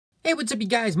Hey, what's up you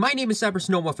guys? My name is Cyber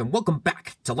Snowwolf and welcome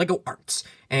back to LEGO Arts.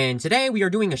 And today we are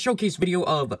doing a showcase video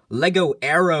of LEGO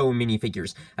Arrow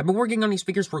minifigures. I've been working on these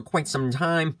figures for quite some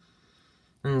time.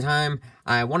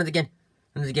 I wanted to get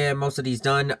most of these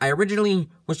done. I originally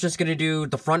was just going to do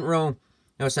the front row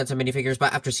sets of minifigures,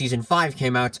 but after Season 5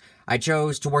 came out, I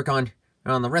chose to work on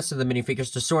the rest of the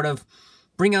minifigures to sort of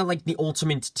bring out like the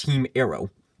ultimate Team Arrow.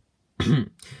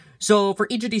 So for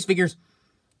each of these figures,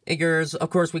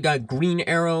 of course, we got Green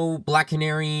Arrow, Black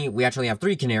Canary. We actually have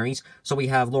 3 Canaries. So we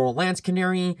have Laurel Lance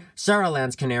Canary, Sarah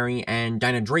Lance Canary, and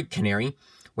Dinah Drake Canary.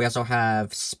 We also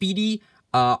have Speedy,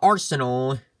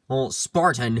 Arsenal,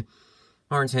 Spartan,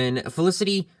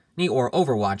 Felicity, or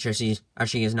Overwatch, as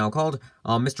she is now called,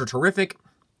 Mr. Terrific,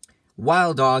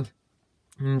 Wild Dog,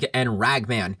 and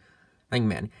Ragman.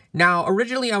 Now,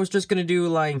 originally I was just gonna do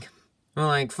like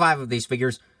 5 of these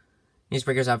figures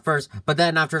at first, but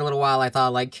then after a little while I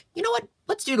thought, like, you know what,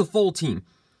 let's do the full team.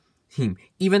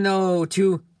 Even though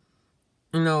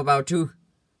I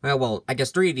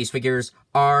guess 3 of these figures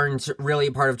aren't really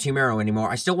part of Team Arrow anymore,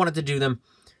 I still wanted to do them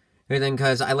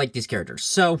because I like these characters.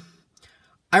 So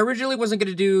I originally wasn't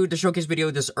going to do the showcase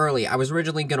video this early. I was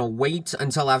originally going to wait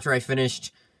until after I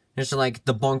finished like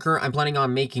the bunker. I'm planning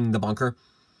on making the bunker,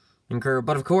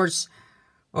 but of course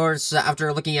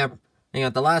after looking at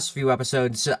the last few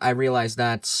episodes, I realized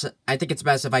that I think it's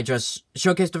best if I just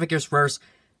showcase the figures first,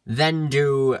 then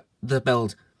do the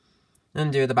build,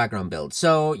 and do the background build.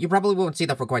 So you probably won't see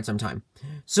that for quite some time.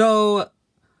 So,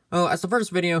 as the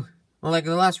first video, like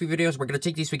the last few videos, we're going to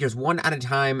take these figures one at a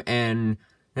time and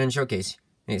showcase.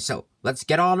 Okay, so, let's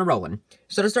get on a rolling.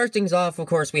 So to start things off, of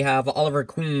course, we have Oliver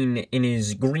Queen in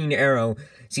his Green Arrow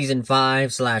Season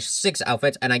 5/6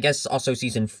 outfit, and I guess also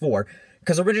Season 4.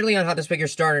 Because originally on how this figure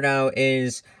started out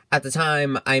is, at the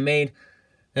time, I went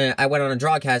on a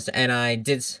drawcast and I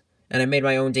made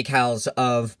my own decals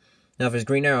of his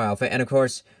Green Arrow outfit, and of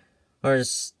course,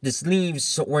 the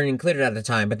sleeves weren't included at the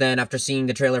time, but then after seeing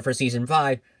the trailer for Season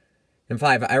 5,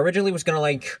 I originally was gonna,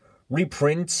 like,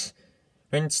 reprint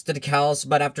the decals,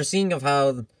 but after seeing of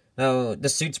how the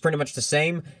suit's pretty much the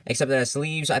same, except that it has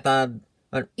sleeves, I thought,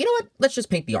 you know what, let's just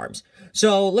paint the arms.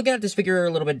 So, looking at this figure a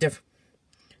little bit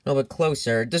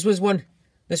closer. This was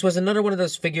another one of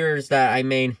those figures that I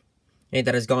made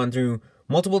that has gone through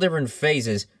multiple different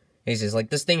phases. Like,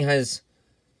 this thing has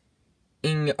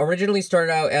originally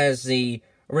started out as the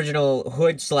original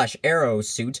Hood/Arrow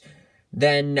suit.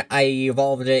 Then I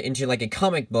evolved it into like a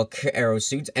comic book Arrow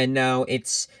suit, and now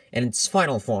it's in its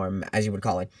final form, as you would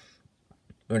call it.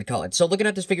 So looking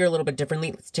at this figure a little bit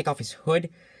differently, let's take off his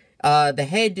hood. The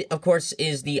head, of course,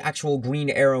 is the actual Green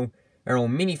Arrow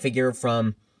minifigure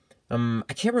from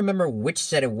I can't remember which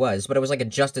set it was, but it was like a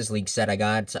Justice League set I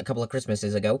got a couple of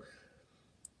Christmases ago.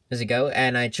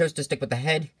 And I chose to stick with the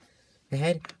head.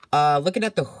 Looking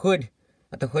at the hood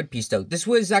piece though, this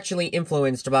was actually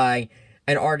influenced by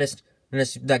an artist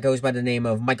that goes by the name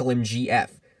of Michael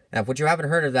MGF. Now, if you haven't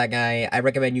heard of that guy, I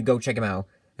recommend you go check him out.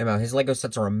 His LEGO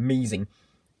sets are amazing.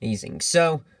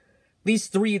 So, these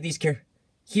 3 of these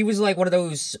he was like one of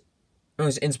those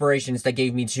inspirations that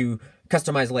gave me to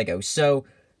customize LEGO. So,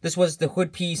 this was the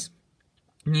hood piece.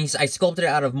 I sculpted it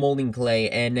out of molding clay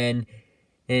and then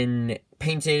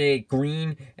painted it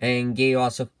green and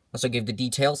also gave the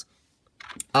details.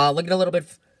 Looking a little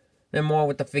bit more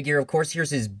with the figure, of course,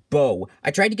 here's his bow. I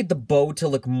tried to get the bow to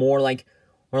look more like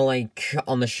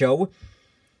on the show.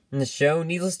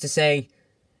 Needless to say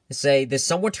this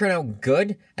somewhat turned out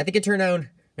good. I think it turned out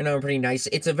pretty nice.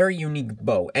 It's a very unique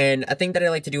bow, and a thing that I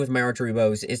like to do with my archery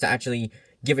bows is to actually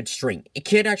give it string. It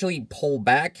can actually pull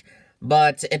back,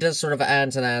 but it does sort of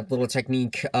add to that little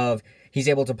technique of he's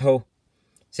able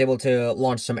to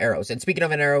launch some arrows. And speaking of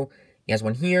an arrow, he has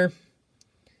one here.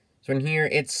 So in here,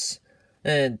 it's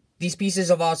these pieces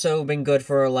have also been good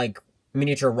for like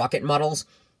miniature rocket models,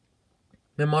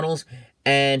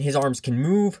 and his arms can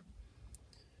move.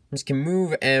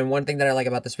 And one thing that I like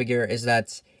about this figure is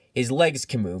that his legs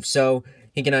can move, so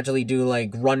he can actually do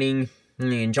like running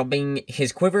and jumping.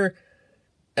 His quiver,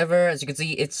 as you can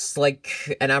see, it's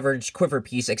like an average quiver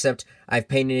piece, except I've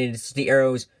painted the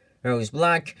arrows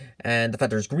black and the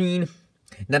feathers green.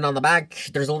 And then on the back,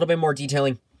 there's a little bit more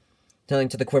detailing to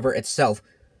the quiver itself.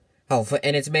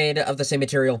 And it's made of the same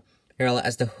material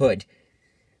as the hood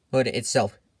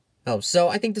itself. So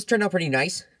I think this turned out pretty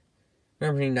nice.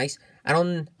 I'm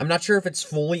not sure if it's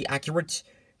fully accurate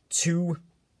to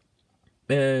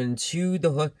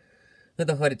the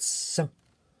hood itself,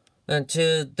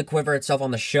 to the quiver itself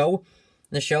on the show,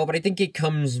 but I think it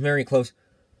comes very close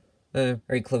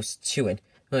to it.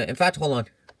 In fact, hold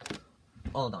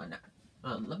on.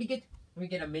 Let me get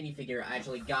a minifigure I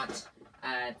actually got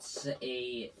at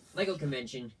a Lego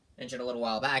convention mentioned a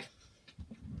while back,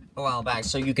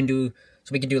 so we can do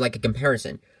like a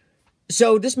comparison.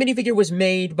 So this minifigure was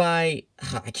made by,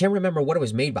 I can't remember what it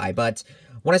was made by, but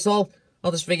when I saw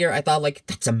this figure, I thought, like,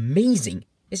 that's amazing.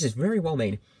 This is very well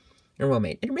made. Very well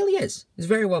made. It really is. It's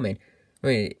very well made.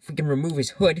 Wait, if we can remove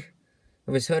his hood,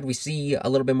 we see a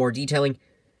little bit more detailing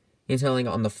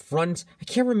on the front. I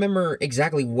can't remember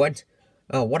exactly what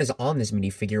is on this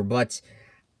minifigure, but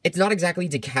it's not exactly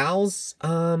decals.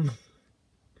 Oh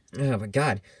my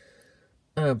god.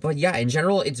 But yeah, in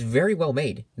general, it's very well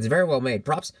made. It's very well made.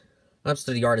 Props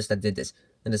to the artist that did this.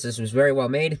 And this was very well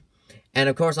made. And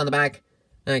of course, on the back,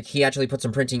 he actually put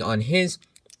some printing on his.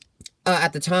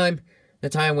 At the time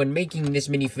when making this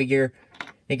minifigure,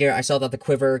 I saw that the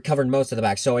quiver covered most of the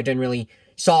back, so I didn't really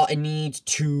saw a need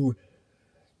to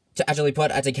actually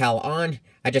put a decal on.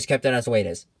 I just kept it as the way it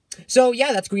is. So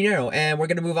yeah, that's Green Arrow, and we're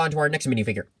gonna move on to our next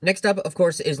minifigure. Next up, of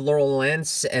course, is Laurel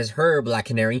Lance as her Black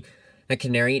Canary.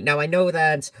 Now, I know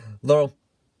that Laurel,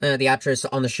 the actress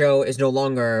on the show, is no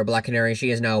longer Black Canary.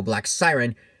 She is now Black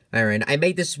Siren. I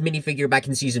made this minifigure back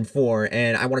in Season 4,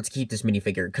 and I wanted to keep this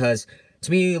minifigure, because,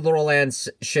 to me, Laurel Lance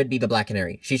should be the Black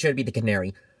Canary. She should be the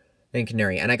Canary.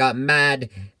 And I got mad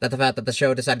at the fact that the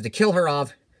show decided to kill her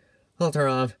off.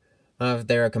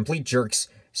 They're complete jerks,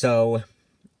 so,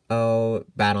 oh,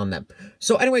 bad on them.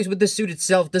 So, anyways, with the suit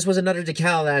itself, this was another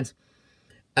decal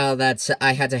that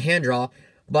I had to hand draw,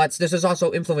 but this was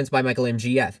also influenced by Michael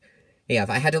MGF. Yeah,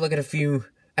 I had to look at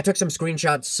I took some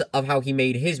screenshots of how he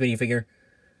made his minifigure,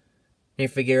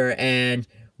 and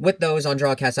with those on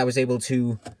Drawcast, I was able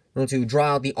to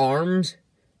draw out the arms,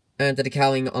 and the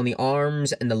decaling on the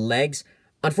arms and the legs.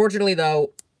 Unfortunately,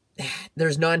 though,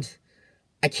 there's none.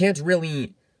 I can't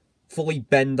really fully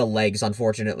bend the legs,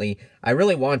 unfortunately. I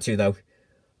really want to, though.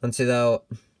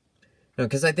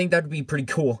 Because I think that would be pretty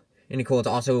cool. And cool to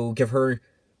also put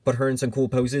her in some cool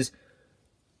poses.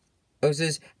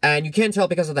 And you can't tell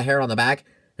because of the hair on the back,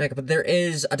 but there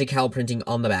is a decal printing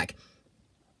on the back.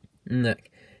 And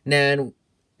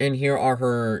here are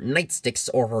her nightsticks,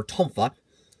 or her tonfa.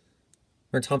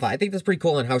 I think that's pretty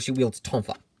cool on how she wields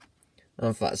tonfa.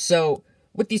 So,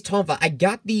 with these tonfa, I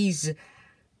got these.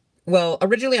 Well,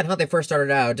 originally on how they first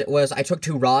started out was I took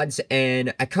two rods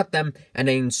and I cut them and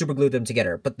then super glued them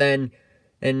together. But then,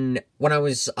 and when I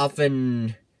was off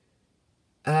in,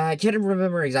 I can't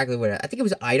remember exactly where. I think it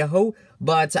was Idaho,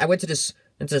 but I went to this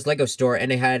Lego store and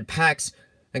they had packs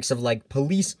of like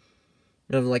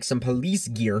some police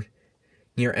gear,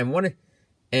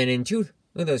 and in two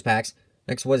of those packs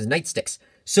next was nightsticks.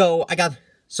 So I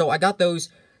got those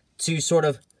to sort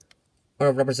of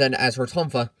represent as her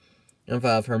tonfa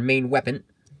of her main weapon.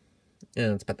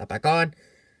 And let's put that back on.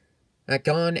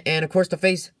 And of course the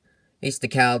face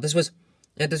decal. This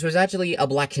was actually a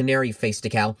Black Canary face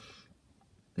decal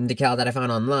that I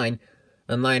found online,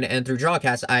 and through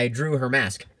Drawcast I drew her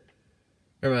mask.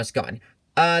 On.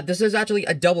 This is actually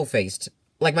a double-faced.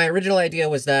 Like, my original idea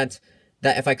was that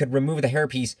if I could remove the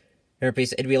hairpiece,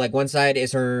 it'd be like one side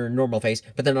is her normal face,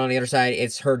 but then on the other side,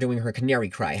 it's her doing her canary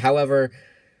cry. However,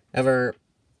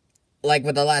 like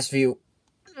with the last few,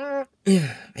 I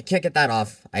can't get that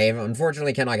off. I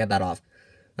unfortunately cannot get that off.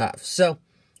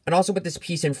 And also with this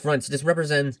piece in front, this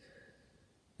represents,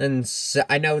 and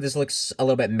I know this looks a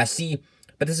little bit messy,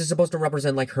 but this is supposed to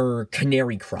represent, like, her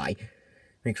canary cry.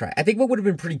 I think what would have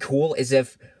been pretty cool is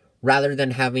if, rather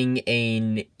than having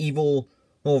an evil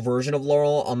version of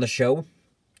Laurel on the show,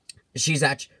 she was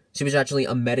actually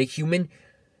a meta-human,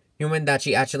 that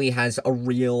she actually has a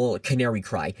real canary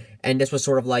cry, and this was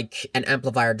sort of like an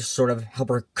amplifier to sort of help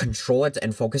her control it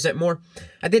and focus it more.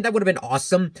 I think that would have been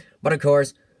awesome, but of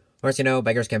course, you know,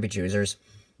 beggars can't be choosers.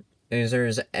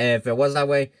 If it was that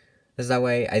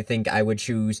way, I think I would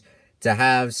choose to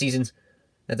have seasons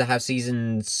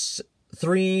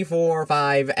 3, 4,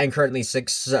 5, and currently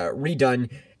 6 redone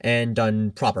and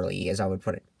done properly, as I would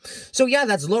put it. So yeah,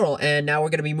 that's Laurel, and now we're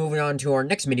going to be moving on to our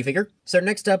next minifigure. So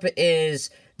next up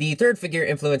is the third figure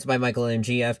influenced by Michael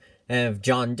MGF of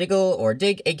John Diggle, or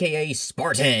Dig, aka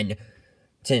Spartan.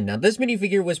 Now this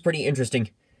minifigure was pretty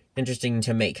interesting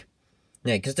to make.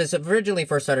 Yeah, because this originally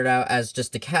first started out as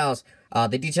just decals.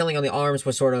 The detailing on the arms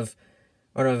was sort of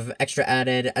extra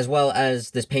added, as well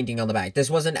as this painting on the back. This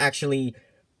wasn't actually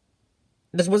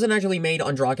made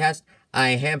on Drawcast. I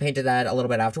hand painted that a little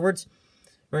bit afterwards.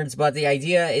 But the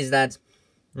idea is that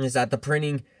the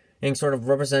printing sort of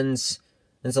represents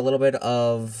a little bit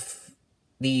of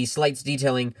the slight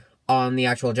detailing on the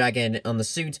actual jacket on the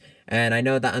suit. And I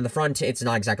know that on the front it's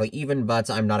not exactly even, but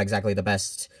I'm not exactly the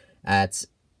best at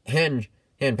hand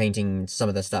painting some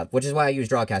of the stuff, which is why I use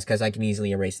Drawcast, because I can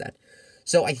easily erase that.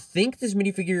 So I think this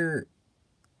minifigure...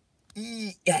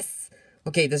 Yes!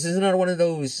 Okay, this is another one of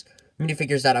those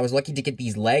minifigures that I was lucky to get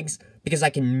these legs, because I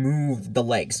can move the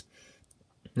legs.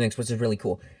 Next, which is really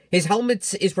cool. His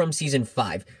helmet is from Season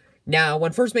 5. Now,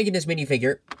 when first making this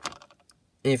minifigure,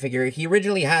 he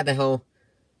originally had the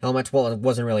helmet. Well, it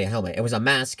wasn't really a helmet. It was a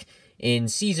mask in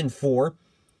Season 4.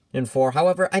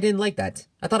 However, I didn't like that.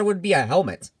 I thought it would be a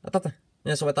helmet.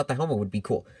 So I thought the helmet would be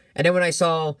cool. And then when I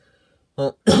saw...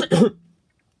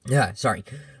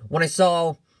 When I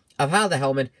saw of how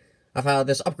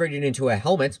this upgraded into a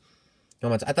helmet,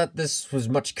 I thought this was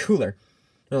much cooler.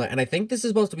 And I think this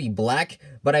is supposed to be black,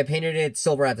 but I painted it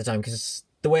silver at the time, because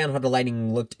the way on how the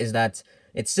lighting looked is that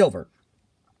it's silver.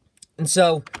 And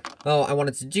so, I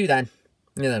wanted to do that.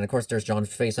 And then, of course, there's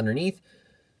John's face underneath.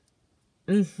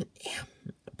 Putting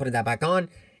that back on.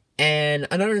 And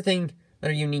another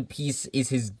unique piece is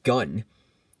his gun.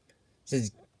 It's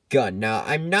his gun. Now,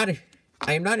 I am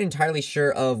not entirely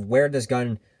sure of where this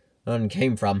gun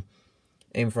came from,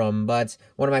 but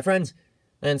one of my friends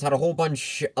had a whole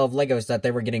bunch of Legos that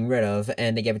they were getting rid of,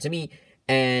 and they gave it to me,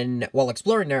 and while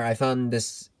exploring there, I found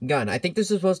this gun. I think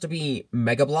this is supposed to be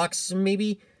Mega Bloks,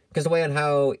 maybe, because the way on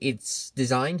how it's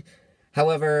designed.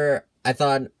 However, I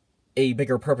thought a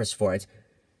bigger purpose for it.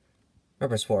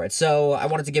 So, I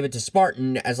wanted to give it to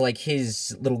Spartan as, like,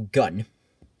 his little gun.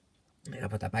 And I'll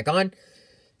put that back on.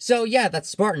 So, yeah, that's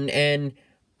Spartan, and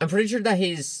I'm pretty sure that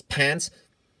his pants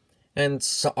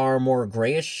are more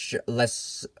grayish,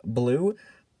 less blue,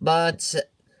 but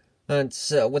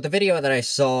with the video that I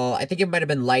saw, I think it might have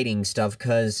been lighting stuff,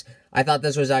 because I thought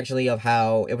this was actually of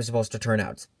how it was supposed to turn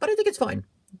out. But I think it's fine.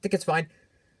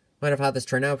 Might have had this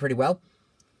turn out pretty well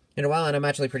in a while, and I'm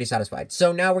actually pretty satisfied.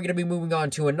 So now we're going to be moving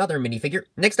on to another minifigure.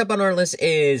 Next up on our list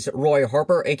is Roy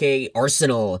Harper, aka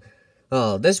Arsenal.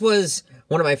 Oh, this was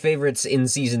one of my favorites in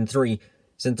Season 3.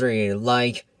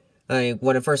 Like,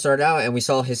 when it first started out and we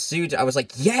saw his suit, I was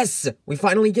like, yes! We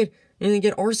finally get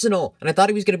Arsenal! And I thought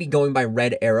he was going to be going by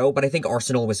Red Arrow, but I think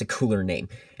Arsenal was a cooler name.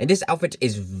 And this outfit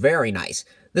is very nice.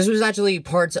 This was actually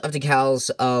part of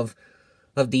decals of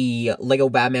the Lego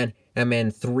Batman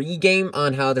 3 game,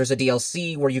 on how there's a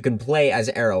DLC where you can play as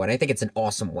Arrow, and I think it's an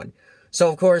awesome one. So,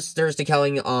 of course, there's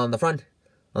decaling on the front,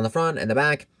 and the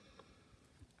back.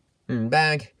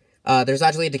 There's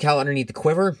actually a decal underneath the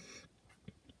quiver.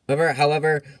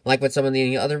 However, like with some of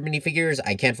the other minifigures,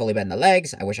 I can't fully bend the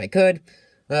legs. I wish I could,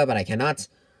 but I cannot.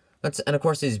 And of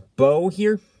course, his bow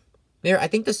here. I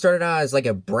think this started out as like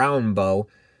a brown bow,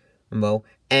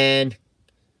 and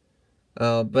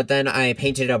but then I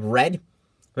painted it up red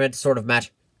to sort of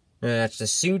match the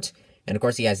suit. And of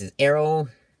course, he has his arrow,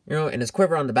 and his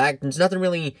quiver on the back. There's nothing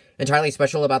really entirely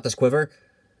special about this quiver.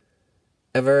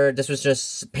 This was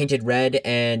just painted red,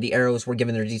 and the arrows were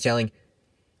given their detailing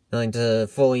to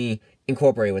fully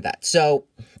incorporate with that. So,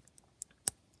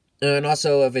 and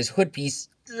also of his hood piece,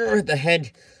 the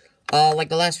head, like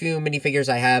the last few minifigures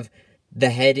I have, the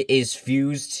head is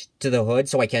fused to the hood,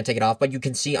 so I can't take it off, but you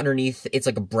can see underneath, it's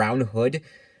like a brown hood.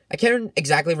 I can't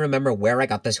exactly remember where I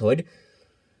got this hood,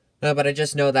 but I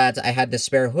just know that I had this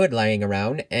spare hood lying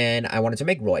around, and I wanted to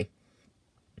make Roy.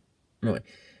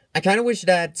 I kind of wish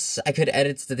that I could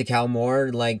edit the decal more,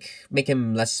 like, make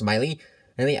him less smiley.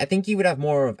 I think he would have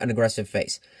more of an aggressive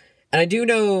face. And I do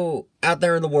know, out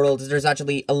there in the world, there's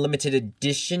actually a limited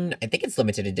edition, I think it's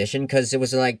limited edition, because it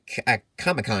was like at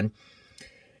Comic-Con,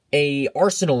 a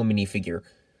Arsenal minifigure.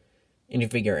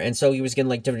 And so he was getting,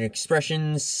 like, different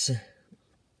expressions.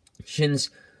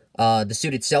 The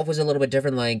suit itself was a little bit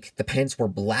different, like, the pants were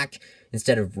black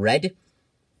instead of red.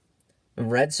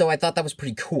 So I thought that was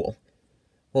pretty cool.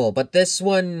 Well, but this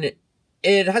one,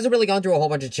 it hasn't really gone through a whole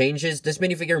bunch of changes. This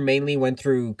minifigure mainly went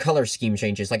through color scheme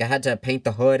changes. Like, I had to paint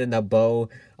the hood and the bow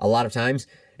a lot of times.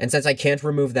 And since I can't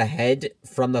remove the head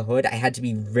from the hood, I had to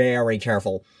be very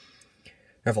careful.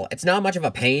 It's not much of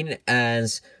a pain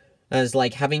as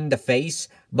like, having the face,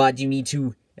 but you need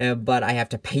to, but I have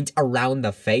to paint around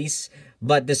the face.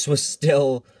 But this was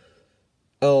still,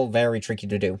 very tricky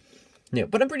to do. Yeah,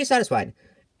 but I'm pretty satisfied.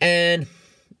 And,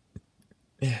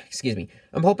 excuse me,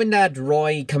 I'm hoping that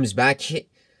Roy comes back,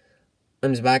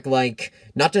 like,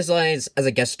 not just as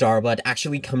a guest star, but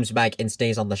actually comes back and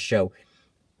stays on the show.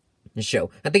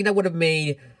 I think that would have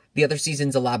made the other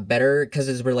seasons a lot better, because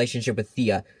of his relationship with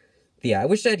Thea. I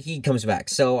wish that he comes back,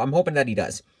 so I'm hoping that he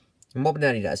does.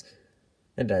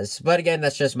 It does. But again,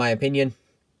 that's just my opinion.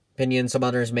 Some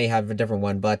others may have a different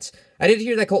one, but I did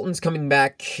hear that Colton's coming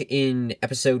back in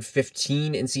episode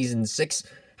 15 in season 6.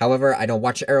 However, I don't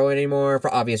watch Arrow anymore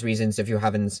for obvious reasons if you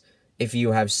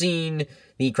have seen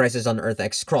the Crisis on Earth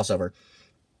X crossover.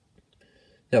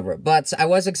 But I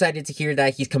was excited to hear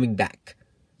that he's coming back.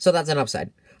 So that's an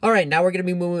upside. Alright, now we're going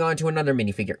to be moving on to another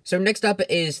minifigure. So next up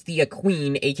is Thea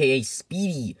Queen, aka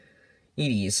Speedy.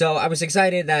 So I was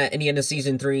excited that in the end of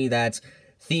Season 3 that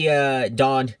Thea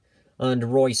donned on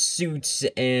Roy's suit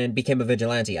and became a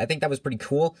vigilante. I think that was pretty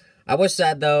cool. I was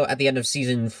sad, though, at the end of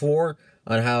Season 4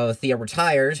 on how Thea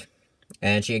retired,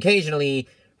 and she occasionally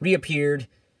reappeared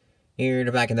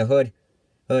here back in the hood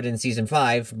in Season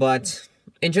 5, but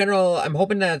in general, I'm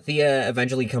hoping that Thea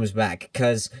eventually comes back,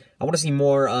 because I want to see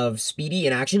more of Speedy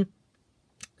in action.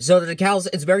 So the Decals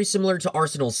is very similar to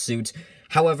Arsenal's suit,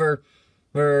 however,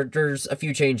 there's a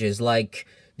few changes, like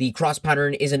the cross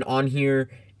pattern isn't on here,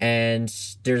 and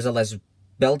there's a less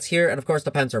belt here, and of course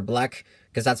the pants are black,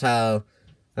 because that's how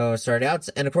it started out,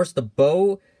 and of course the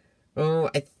bow,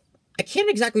 I can't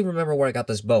exactly remember where I got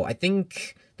this bow. I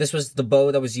think this was the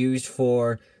bow that was used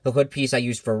for the hood piece I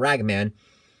used for Ragman,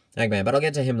 but I'll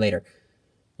get to him later.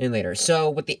 So,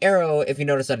 with the arrow, if you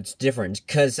notice that it's different,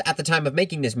 because at the time of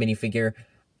making this minifigure,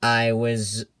 I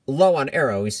was low on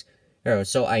arrows,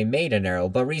 so I made an arrow,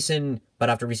 but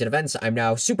after recent events, I'm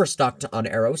now super stocked on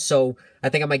arrows, so I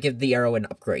think I might give the arrow an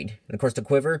upgrade. And of course, the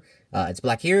quiver, it's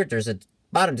black here, there's a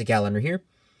bottom decal under here,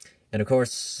 and of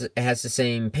course, it has the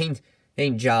same paint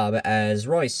job as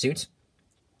Roy's suit.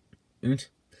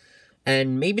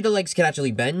 And maybe the legs can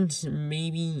actually bend,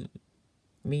 maybe,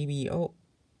 oh,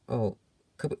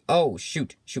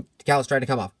 shoot, the decal's trying to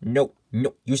come off. No,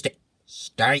 you stay.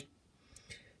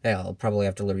 Yeah, I'll probably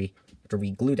have to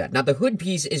re-glue that. Now, the hood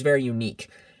piece is very unique.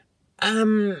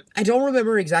 I don't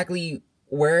remember exactly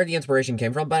where the inspiration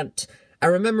came from, but I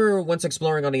remember once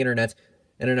exploring on the internet,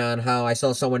 and on how I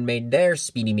saw someone made their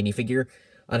Speedy minifigure,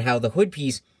 on how the hood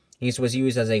piece was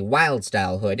used as a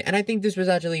wild-style hood, and I think this was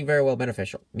actually very well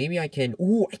beneficial. Maybe I can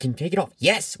take it off.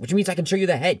 Yes, which means I can show you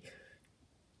the head.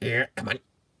 Yeah, come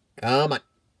on,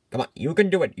 you can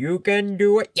do it,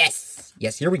 yes,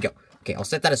 here we go. Okay, I'll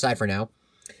set that aside for now.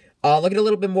 Look at a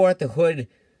little bit more at the hood.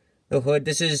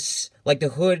 This is like the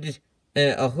hood,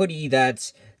 a hoodie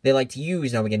that they like to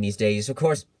use now again these days. Of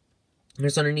course,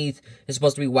 this underneath is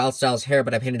supposed to be Wildstyle's hair,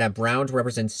 but I painted that brown to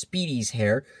represent Speedy's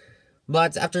hair.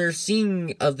 But after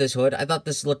seeing of this hood, I thought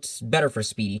this looked better for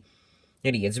Speedy.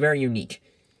 It's very unique.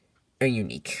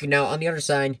 Now, on the other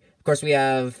side, of course, we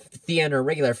have Thea in her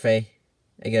regular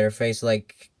face,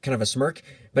 like, kind of a smirk.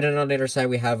 But then on the other side,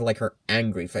 we have, like, her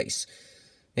angry face.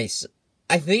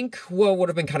 I think what would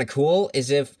have been kind of cool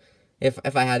is if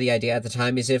I had the idea at the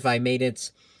time, is if I made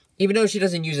it, even though she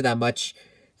doesn't use it that much,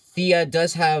 Thea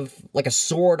does have, like, a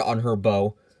sword on her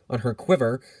bow, on her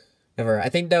quiver. I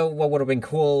think, though, what would have been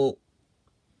cool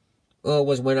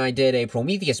was when I did a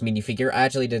Prometheus minifigure. I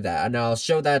actually did that, and I'll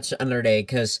show that another day,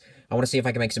 because I want to see if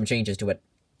I can make some changes to it.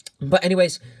 But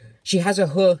anyways, she has a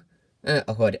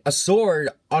sword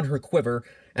on her quiver,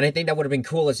 and I think that would have been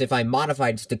cool as if I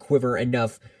modified the quiver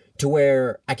enough to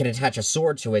where I can attach a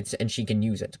sword to it, and she can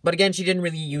use it. But again, she didn't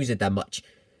really use it that much.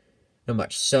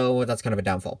 So that's kind of a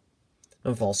downfall.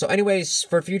 So anyways,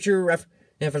 for the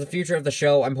future of the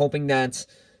show, I'm hoping that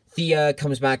Thea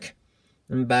comes back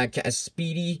as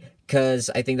Speedy,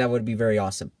 because I think that would be very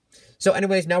awesome. So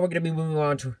anyways, now we're going to be moving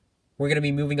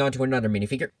on to another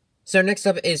minifigure. So next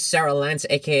up is Sarah Lance,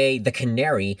 aka the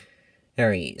Canary.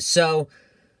 So,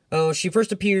 she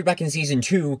first appeared back in Season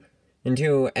 2,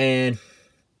 and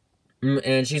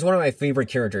she's one of my favorite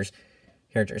characters.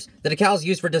 The decals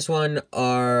used for this one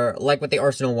are like with the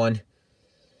Arsenal one,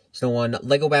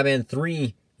 Lego Batman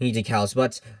 3 decals,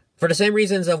 but for the same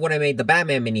reasons of when I made the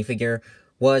Batman minifigure,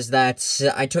 was that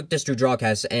I took this to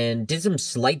Drawcast and did some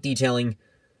slight detailing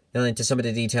into some of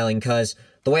the detailing, because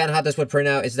the way on how this would print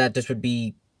out is that this would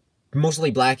be mostly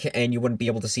black and you wouldn't be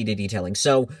able to see the detailing.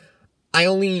 So I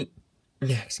only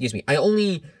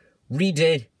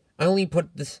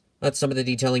put some of the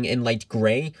detailing in light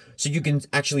gray, so you can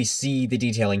actually see the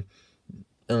detailing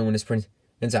when this prints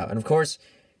out. And of course,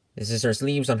 this is her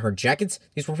sleeves on her jackets.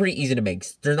 These were pretty easy to make.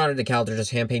 They're not a decal, they're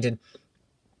just hand painted.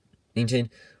 Same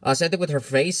thing with her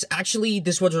face. Actually,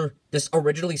 this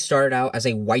originally started out as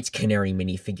a white canary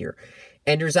minifigure,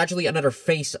 and there's actually another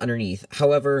face underneath.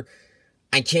 However,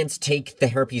 I can't take the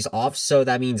hairpiece off, so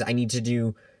that means I need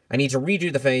to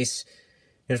redo the face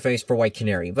for white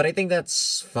canary. But I think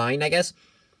that's fine, I guess.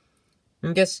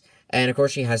 And of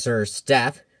course, she has her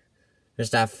staff.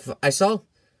 I saw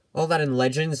all that in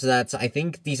Legends, that I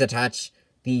think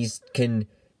these can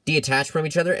detach from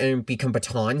each other and become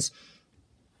batons.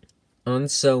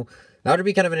 And so that would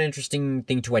be kind of an interesting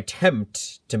thing to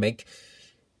attempt to make.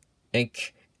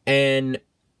 And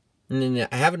I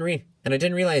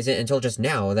didn't realize it until just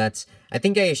now that I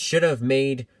think I should have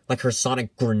made like her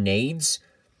sonic grenades.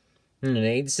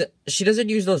 She doesn't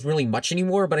use those really much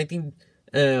anymore, but I think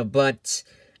But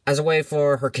as a way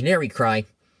for her canary cry,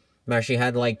 she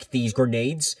had, like, these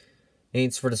grenades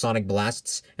for the sonic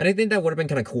blasts, and I think that would have been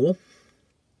kind of cool.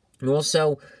 And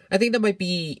also, I think that might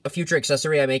be a future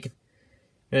accessory I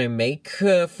make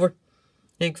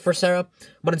for Sarah,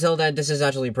 but until then, this is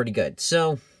actually pretty good.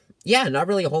 So, yeah, not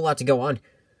really a whole lot to go on.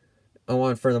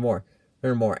 Furthermore.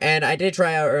 And I did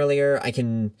try out earlier, I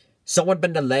can somewhat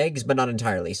bend the legs, but not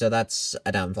entirely, so that's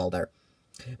a downfall there.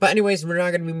 But anyways, we're now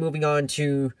going to be moving on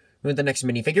to the next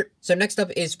minifigure. So next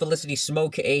up is Felicity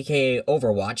Smoke, aka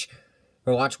Overwatch.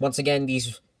 Once again,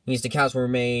 these decals were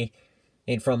made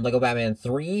from Lego Batman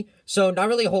 3, so not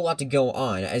really a whole lot to go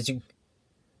on.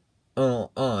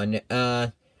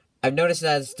 I've noticed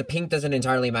that the pink doesn't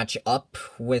entirely match up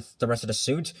with the rest of the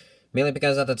suit, mainly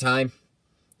because at the time,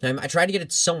 I tried to get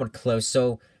it somewhat close,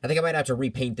 so I think I might have to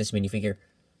repaint this minifigure.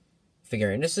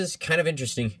 And this is kind of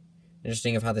interesting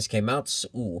of how this came out.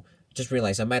 Ooh, just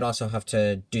realized I might also have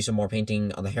to do some more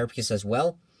painting on the hairpiece as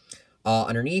well.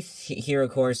 Underneath here,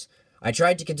 of course, I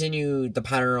tried to continue the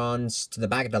pattern-ons to the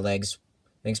back of the legs,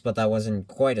 but that wasn't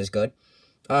quite as good.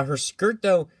 Her skirt,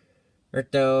 though,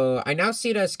 I now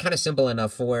see it as kind of simple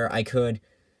enough for where I could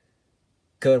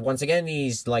once again,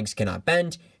 these legs cannot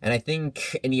bend, and I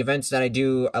think in the events that I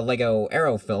do a Lego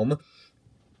Arrow film,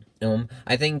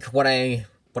 I think what I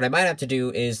might have to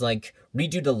do is, like,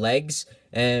 redo the legs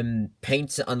and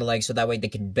paint on the legs so that way they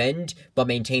can bend, but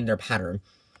maintain their pattern.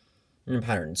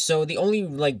 So the only,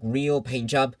 like, real paint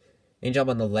job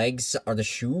on the legs are the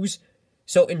shoes.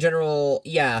 So in general,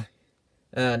 yeah,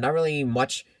 not really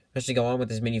much to go on with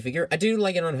this minifigure. I do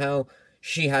like it on how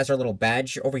she has her little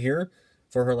badge over here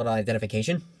for her little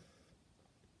identification.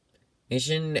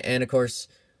 And of course,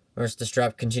 the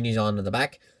strap continues on to the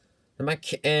back.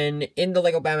 And in the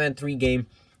Lego Batman 3 game,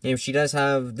 she does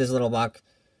have this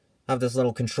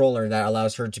little controller that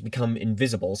allows her to become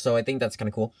invisible. So I think that's kind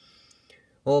of cool.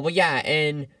 Well, but yeah,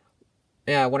 and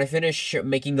yeah, when I finish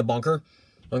making the bunker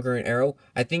and Arrow,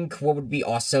 I think what would be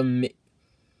awesome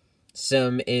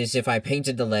is if I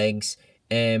painted the legs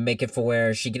and make it for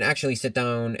where she can actually sit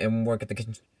down and work at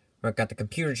the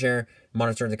computer chair,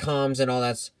 monitor the comms and all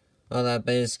that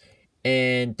biz,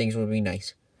 and things would be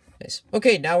nice.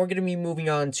 Okay, now we're going to be moving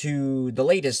on to the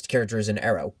latest characters in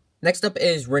Arrow. Next up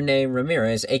is Renee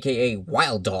Ramirez, aka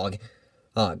Wild Dog.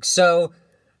 So,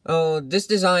 this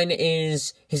design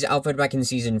is his outfit back in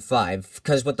Season 5,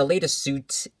 because with the latest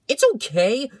suit, it's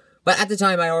okay, but at the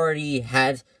time I already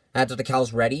had the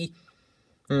decals ready,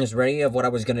 of what I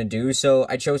was going to do, so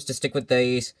I chose to stick with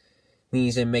these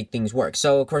and make things work.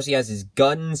 So, of course, he has his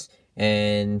guns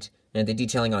and the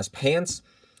detailing on his pants.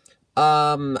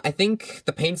 I think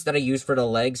the paints that I use for the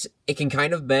legs, it can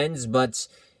kind of bend, but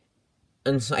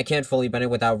I can't fully bend it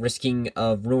without risking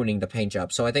of ruining the paint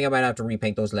job. So I think I might have to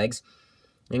repaint those legs.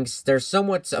 And there's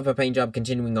somewhat of a paint job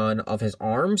continuing on of his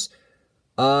arms.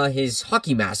 His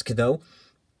hockey mask, though.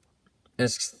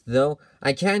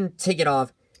 I can take it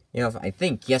off. I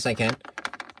think. Yes, I can.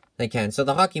 I can. So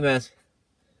the hockey mask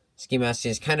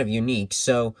is kind of unique.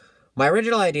 So my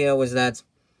original idea was that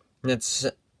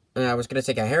I was going to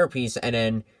take a hairpiece and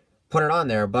then put it on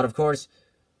there. But of course,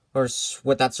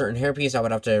 with that certain hairpiece, I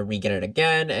would have to re-get it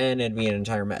again, and it'd be an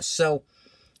entire mess. So,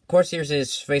 of course, here's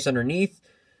his face underneath.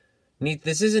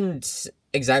 This isn't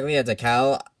exactly a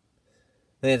decal.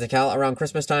 Around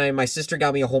Christmas time, my sister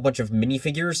got me a whole bunch of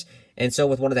minifigures, and so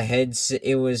with one of the heads,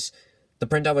 the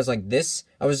printout was like this.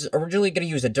 I was originally going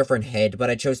to use a different head, but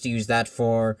I chose to use that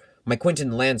for my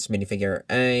Quentin Lance minifigure.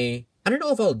 I don't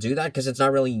know if I'll do that, because it's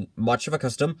not really much of a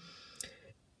custom.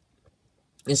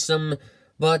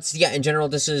 But yeah, in general,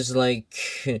 this is like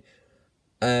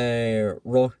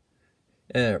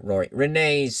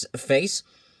Renee's face.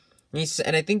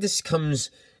 And I think this comes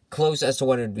close as to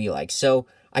what it would be like. So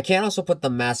I can also put the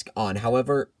mask on.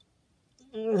 However,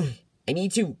 I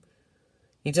need to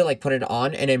like put it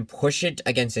on and then push it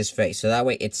against his face, so that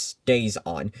way it stays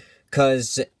on.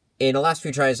 Because in the last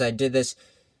few tries I did this,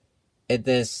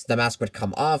 the mask would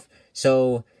come off.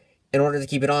 So in order to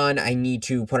keep it on, I need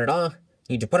to put it on.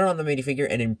 You need to put it on the minifigure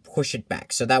and then push it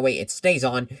back, so that way it stays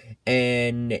on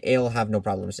and it'll have no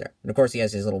problems there. And of course, he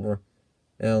has his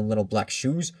little black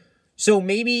shoes. So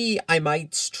maybe I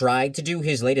might try to do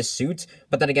his latest suit,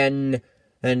 but then again,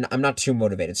 I'm not too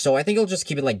motivated. So I think I'll just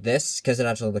keep it like this because it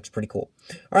actually looks pretty cool.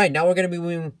 All right, now we're gonna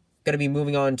be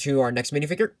moving on to our next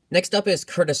minifigure. Next up is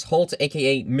Curtis Holt,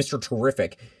 aka Mr.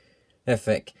 Terrific.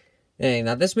 And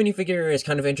now this minifigure is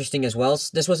kind of interesting as well.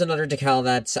 This was another decal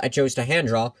that I chose to hand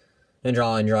draw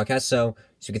cast. So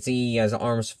as you can see, he has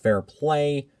arms fair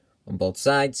play on both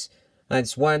sides.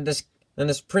 When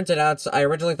this printed out, I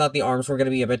originally thought the arms were going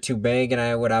to be a bit too big and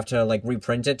I would have to like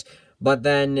reprint it. but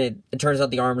then it turns out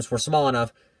the arms were small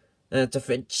enough to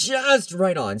fit just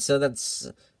right on, so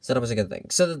that was a good thing.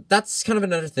 So that's kind of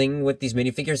another thing with these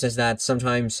minifigures, is that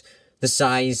sometimes the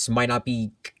size might not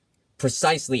be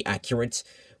precisely accurate,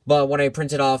 but when I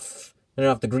printed off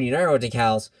the Green Arrow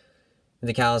decals,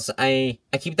 I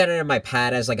keep that in my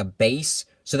pad as like a base,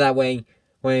 so that way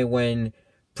when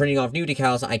printing off new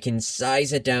decals, I can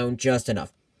size it down just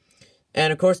enough.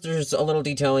 And of course, there's a little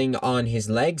detailing on his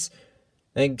legs.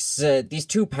 These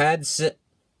two pads,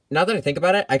 now that I think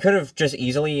about it, I could have just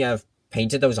easily have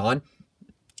painted those on.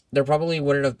 There probably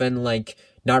wouldn't have been, like,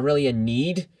 not really a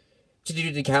need to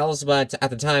do decals, but at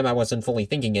the time, I wasn't fully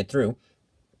thinking it through.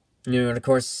 You know, and of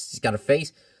course, he's got a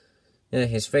face.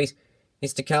 His face,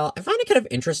 his decal. I find it kind of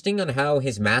interesting on how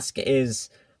his mask is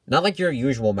not like your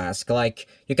usual mask. Like,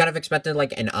 you kind of expected,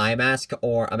 like, an eye mask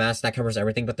or a mask that covers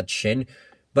everything but the chin.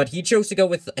 But he chose to go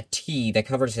with a T that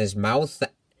covers his mouth,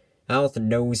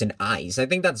 nose, and eyes. I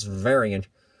think that's a very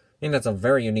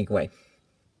unique way.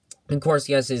 And of course,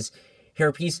 he has his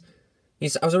hairpiece.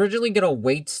 I was originally gonna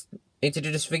wait to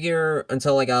do this figure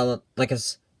until another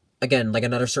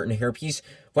certain hairpiece,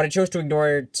 but I chose to ignore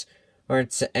it,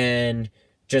 and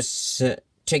just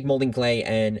take molding clay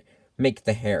and make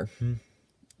the hair.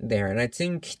 There, and I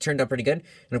think it turned out pretty good.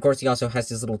 And of course, he also has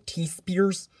his little teeth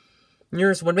spears.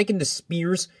 Here's, when making the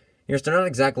spears, they're not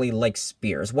exactly like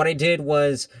spears. What I did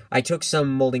was, I took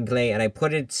some molding clay and I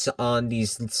put it on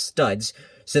these studs,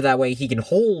 so that way he can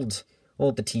hold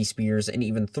the T-spears and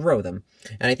even throw them.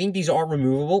 And I think these are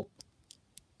removable.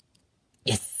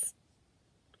 Yes!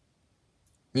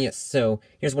 Yes, so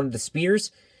here's one of the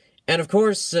spears. And of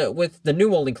course, with the new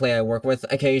molding clay I work with,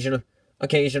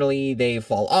 occasionally they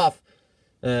fall off.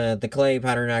 The clay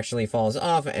pattern actually falls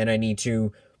off, and I need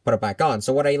to put it back on.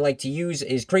 So what I like to use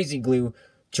is crazy glue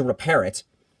to repair it.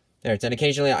 There, and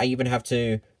occasionally I even have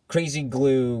to crazy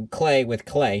glue clay with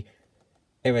clay.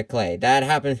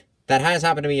 That has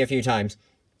happened to me a few times.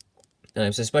 So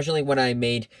especially when I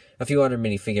made a few other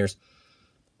minifigures.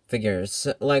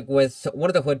 Like with one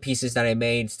of the hood pieces that I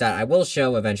made that I will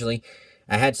show eventually,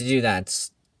 I had to do that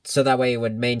so that way it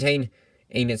would maintain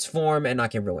in its form and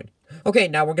not get ruined. Okay,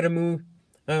 now we're gonna move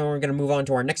on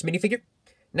to our next minifigure.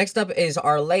 Next up is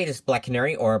our latest Black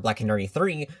Canary, or Black Canary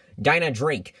 3, Dinah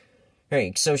Drake.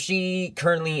 Right, so she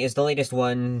currently is the latest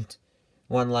one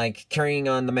like, carrying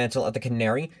on the mantle of the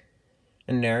Canary.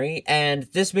 And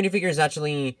this minifigure is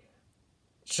actually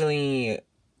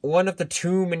one of the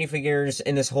two minifigures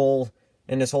in this whole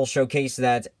showcase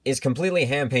that is completely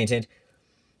hand-painted.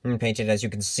 Painted, as you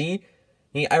can see.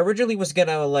 I originally was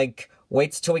gonna, like,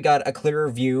 wait till we got a clearer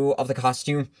view of the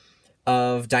costume,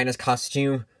 of Dinah's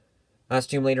costume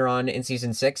later on in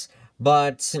Season 6,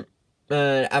 but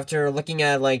after looking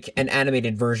at, like, an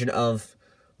animated version of,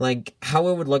 like, how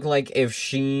it would look like if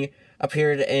she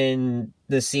appeared in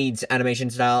the Seeds animation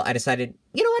style, I decided,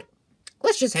 you know what,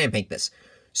 let's just hand-paint this.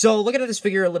 So, looking at this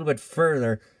figure a little bit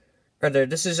further,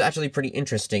 this is actually pretty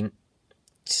interesting.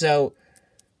 So,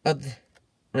 I'm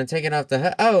gonna take it off the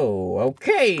head. Oh,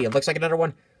 okay, it looks like another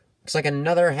one. Looks like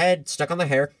another head stuck on the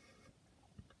hair.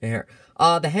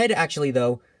 The head, actually,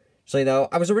 though,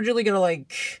 I was originally gonna,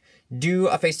 like, do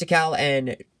a face decal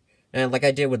and like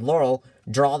I did with Laurel,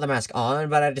 draw the mask on,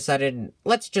 but I decided,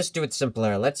 let's just do it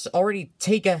simpler. Let's already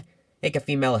take a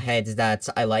female head that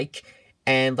I like,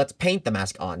 and let's paint the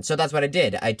mask on. So that's what I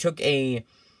did. I took a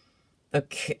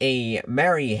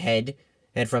Mary head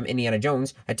from Indiana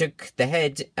Jones. I took the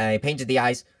head, I painted the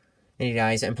eyes,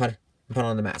 and put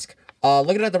on the mask.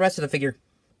 Looking at the rest of the figure,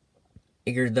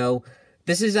 though,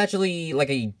 this is actually, like,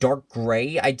 a dark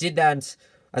gray. I did that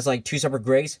as, like, two separate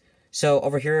grays. So,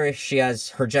 over here, she has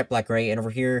her jet black gray, and over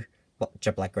here, well,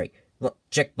 jet black,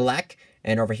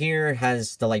 and over here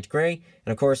has the light gray,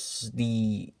 and of course,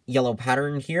 the yellow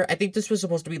pattern here. I think this was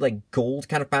supposed to be, like, gold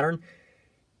kind of pattern,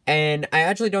 and I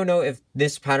actually don't know if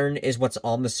this pattern is what's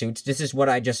on the suits. This is what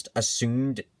I just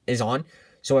assumed is on,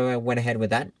 so I went ahead with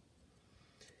that.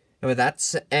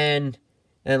 And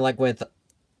like with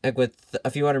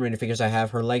a few other minifigures I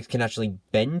have, her legs can actually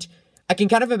bend. I can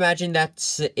kind of imagine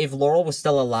that if Laurel was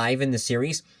still alive in the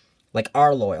series, like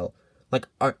Laurel, if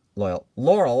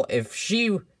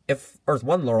Earth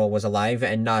 1 Laurel was alive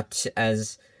and not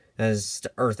as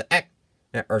Earth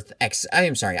X, I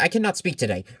am sorry, I cannot speak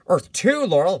today. Earth 2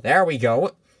 Laurel, there we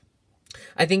go.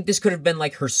 I think this could have been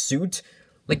like her suit.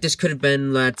 Like this could have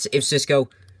been that if Cisco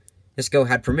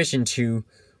had permission to,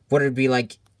 what it would be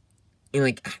like,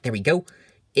 there we go,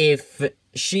 if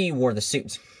she wore the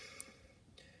suit.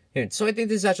 So I think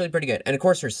this is actually pretty good. And of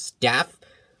course her staff,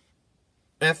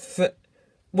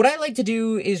 what I like to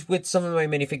do is with some of my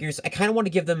minifigures, I kind of want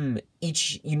to give them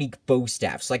each unique bow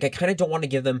staffs. Like, I kind of don't want to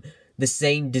give them the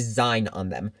same design on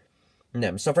them.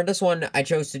 No, so for this one, I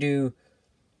chose to do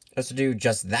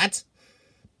just that.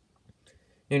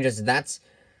 And just that.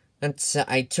 And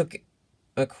I took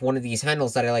one of these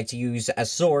handles that I like to use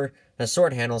as sword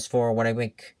handles for when I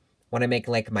make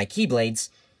like my keyblades,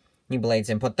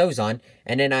 and put those on.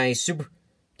 And then I super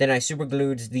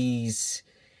glued these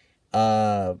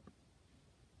rocket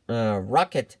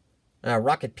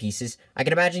pieces. I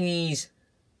can imagine these.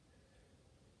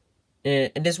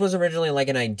 And this was originally like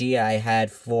an idea I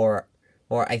had for,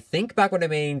 or I think back when I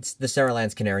made the Sarah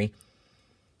Lance Canary.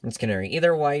 It's Canary,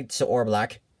 either white or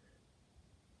black.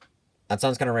 That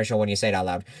sounds kind of racial when you say it out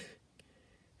loud.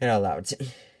 I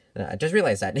just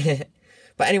realized that.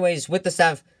 But anyways, with the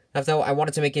staff though, I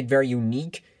wanted to make it very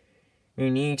unique,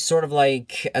 sort of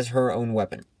like as her own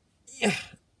weapon. Yeah,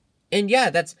 and yeah,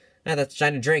 that's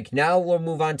China Drake. Now we'll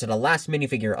move on to the last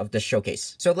minifigure of the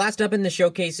showcase. So last up in the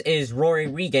showcase is Rory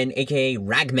Regan, aka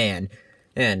Ragman.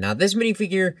 And now this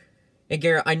minifigure,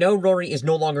 I know Rory is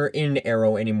no longer in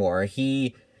Arrow anymore.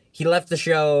 He left the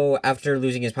show after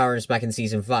losing his powers back in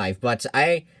season 5. But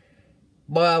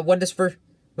when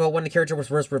the character was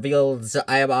first revealed,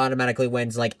 I automatically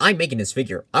went like, I'm making this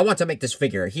figure. I want to make this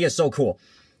figure. He is so cool.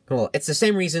 Cool. It's the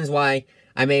same reasons why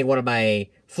I made one of my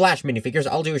Flash minifigures.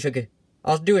 I'll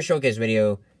do a showcase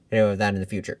video of that in the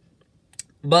future.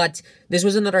 But this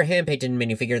was another hand-painted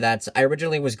minifigure that I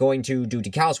originally was going to do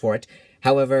decals for it.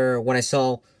 However, when I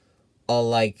saw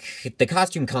like the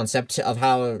costume concept of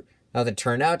how it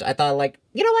turned out, I thought like,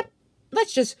 you know what?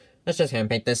 Let's just hand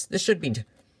paint this. This shouldn't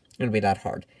be that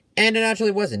hard. And it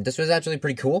actually wasn't. This was actually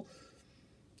pretty cool.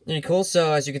 Pretty cool.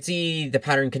 So as you can see, the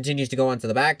pattern continues to go onto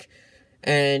the back.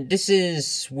 And this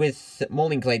is with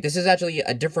molding clay. This is actually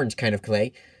a different kind of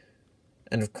clay.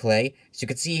 As you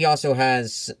can see, he also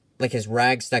has like his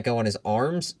rags that go on his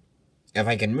arms. If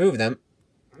I can move them.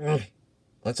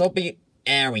 Let's hope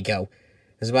there we go.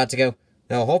 It's about to go.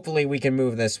 Now hopefully we can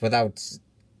move this without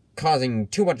causing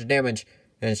too much damage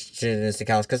to this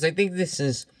decals. Because I think this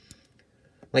is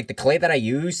like the clay that I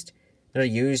used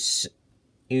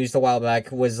a while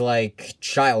back was like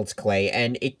child's clay,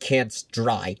 and it can't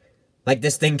dry. Like,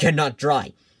 this thing cannot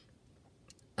dry.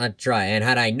 Not dry. And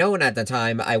had I known at the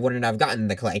time, I wouldn't have gotten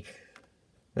the clay.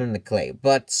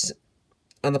 But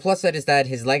on the plus side is that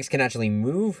his legs can actually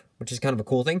move, which is kind of a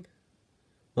cool thing.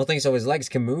 Well, thing so his legs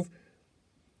can move.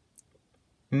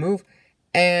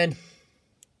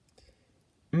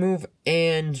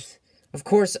 And of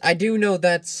course, I do know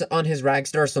that on his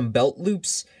rags there are some belt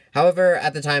loops. However,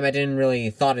 at the time, I didn't really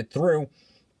thought it through.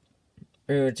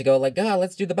 To go like,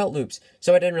 let's do the belt loops.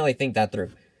 So I didn't really think that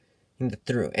through.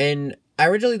 And I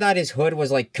originally thought his hood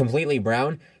was like completely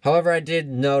brown. However, I did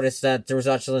notice that there was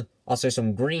actually also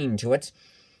some green to it.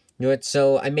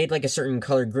 So I made like a certain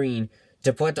color green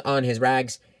to put on his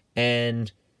rags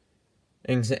and do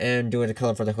it a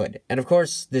color for the hood. And of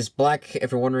course, this black,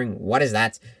 if you're wondering, what is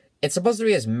that? It's supposed to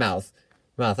be his mouth.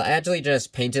 I actually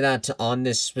just painted that on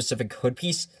this specific hood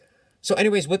piece. So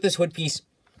anyways, with this hood piece,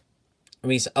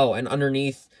 and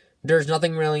underneath, there's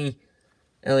nothing really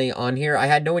on here. I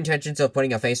had no intentions of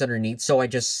putting a face underneath, so I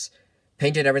just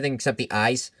painted everything except the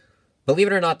eyes. Believe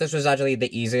it or not, this was actually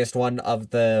the easiest one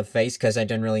of the face, because I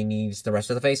didn't really need the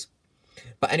rest of the face.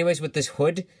 But anyways, with this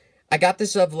hood, I got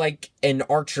this of, like, an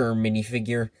Archer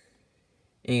minifigure.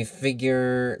 A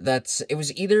figure that's... It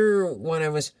was either when I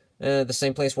was the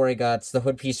same place where I got the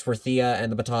hood piece for Thea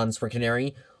and the batons for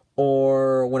Canary,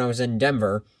 or when I was in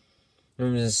Denver. It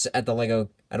was at a Lego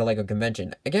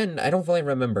convention. Again, I don't fully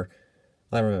remember.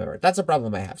 That's a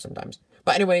problem I have sometimes.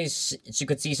 But anyways, so you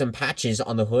could see some patches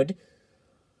on the hood.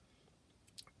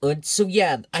 So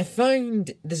yeah, I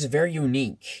find this very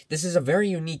unique. This is a very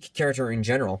unique character in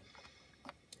general.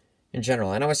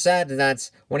 And I was sad that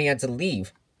when he had to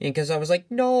leave. Because I was like,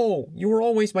 no, you were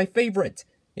always my favorite.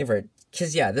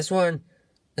 Because yeah, this one,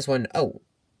 oh.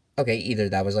 Okay, either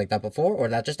that was like that before, or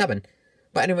that just happened.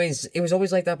 But anyways, it was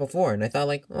always like that before, and I thought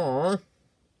like, aw.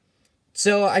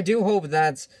 So I do hope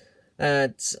that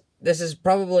this is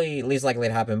probably least likely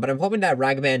to happen, but I'm hoping that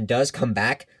Ragman does come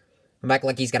back.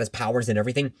 Like he's got his powers and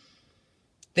everything.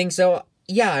 So,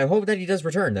 yeah, I hope that he does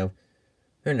return, though.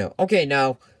 Or no. Okay,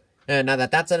 now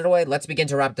that that's out of the way, let's begin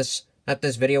to wrap this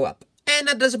video up. And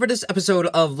that does it for this episode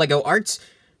of LEGO Arts.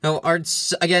 Now,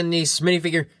 Arts, again, this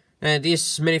minifigure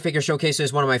showcase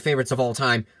is one of my favorites of all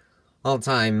time.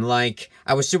 Like,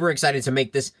 I was super excited to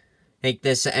make this,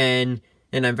 and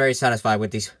I'm very satisfied with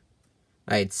these.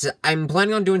 Alright, so I'm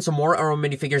planning on doing some more Arrow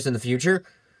minifigures in the future.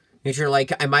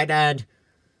 Like,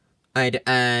 I'd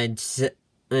add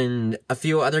and a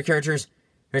few other characters,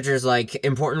 like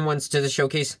important ones to the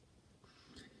showcase.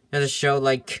 And to show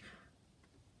like,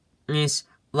 yes,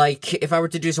 like if I were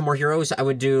to do some more heroes, I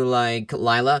would do like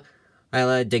Lila,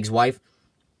 Dig's wife,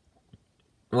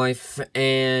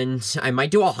 and I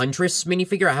might do a Huntress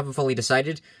minifigure. I haven't fully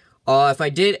decided. If I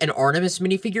did an Artemis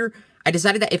minifigure, I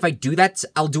decided that if I do that,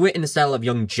 I'll do it in the style of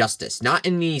Young Justice, not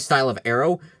in the style of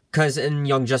Arrow, because in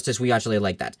Young Justice, we actually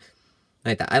like that.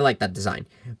 I like that design.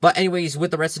 But anyways,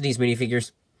 with the rest of these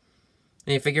minifigures,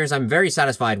 I'm very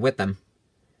satisfied with them.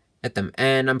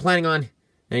 And I'm planning on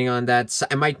that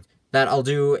I'll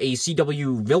do a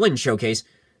CW villain showcase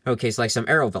like some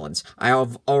Arrow villains. I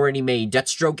have already made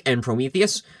Deathstroke and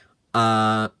Prometheus.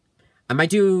 I might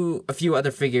do a few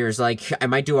other figures, like I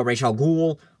might do a Ra's al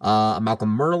Ghul, a Malcolm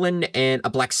Merlin, and a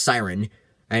Black Siren.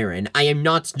 I am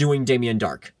not doing Damien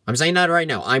Dark. I'm saying that right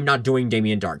now. I'm not doing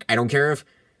Damien Dark. I don't care if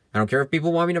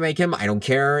people want me to make him. I don't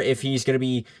care if he's gonna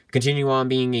be continuing on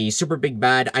being a super big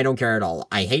bad. I don't care at all.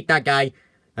 I hate that guy,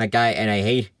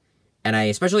 and I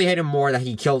especially hate him more that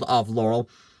he killed off Laurel.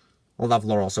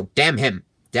 So damn him.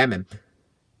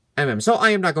 So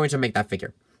I am not going to make that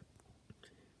figure.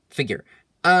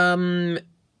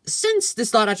 Since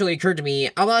this thought actually occurred to me,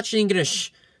 I'm actually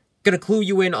gonna clue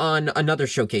you in on another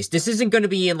showcase. This isn't gonna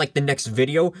be in, like, the next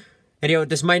video.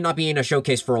 This might not be in a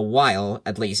showcase for a while,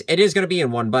 at least. It is gonna be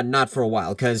in one, but not for a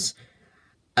while, because,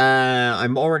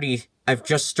 I've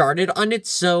just started on it,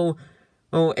 so,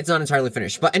 it's not entirely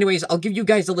finished. But anyways, I'll give you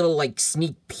guys a little, like,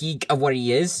 sneak peek of what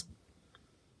he is.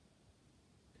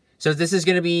 So this is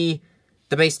gonna be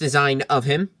the base design of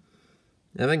him.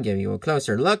 I'm gonna give you a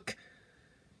closer look.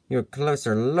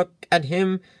 At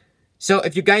him. So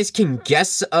if you guys can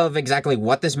guess of exactly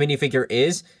what this minifigure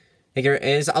is,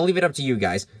 I'll leave it up to you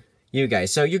guys.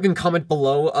 So you can comment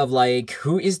below of like,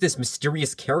 who is this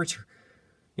mysterious character?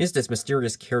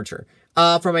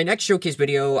 For my next showcase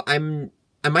video, I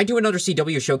might do another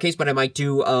CW showcase, but I might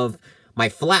do of my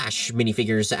Flash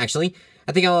minifigures, actually.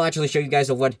 I think I'll actually show you guys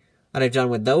of what I've done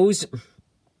with those.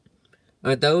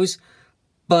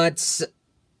 But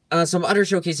some other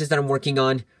showcases that I'm working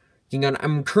on.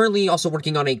 I'm currently also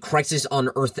working on a Crisis on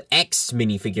Earth X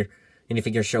minifigure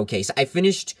showcase. I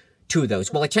finished 2 of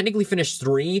those. Well, I technically finished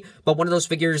 3, but one of those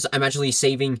figures I'm actually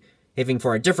saving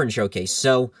for a different showcase.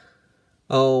 So,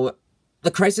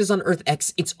 the Crisis on Earth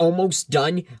X, it's almost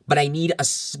done, but I need a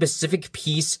specific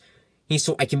piece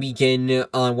so I can begin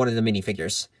on one of the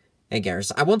minifigures.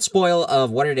 I won't spoil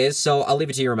of what it is, so I'll leave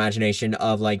it to your imagination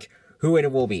of, like, who it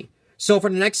will be. So for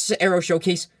the next Arrow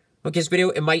showcase video,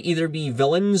 it might either be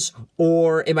villains,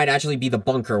 or it might actually be the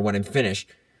bunker when I'm finished,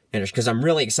 because I'm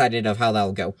really excited of how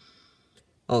that'll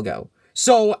go.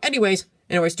 So, anyways,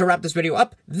 to wrap this video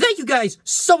up, thank you guys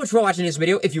so much for watching this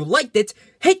video. If you liked it,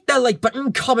 hit that like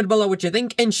button, comment below what you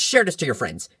think, and share this to your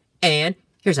friends. And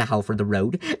here's a howl for the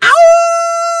road.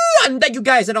 Ow! And thank you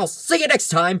guys, and I'll see you next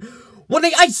time when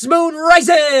the Ice Moon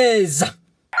rises!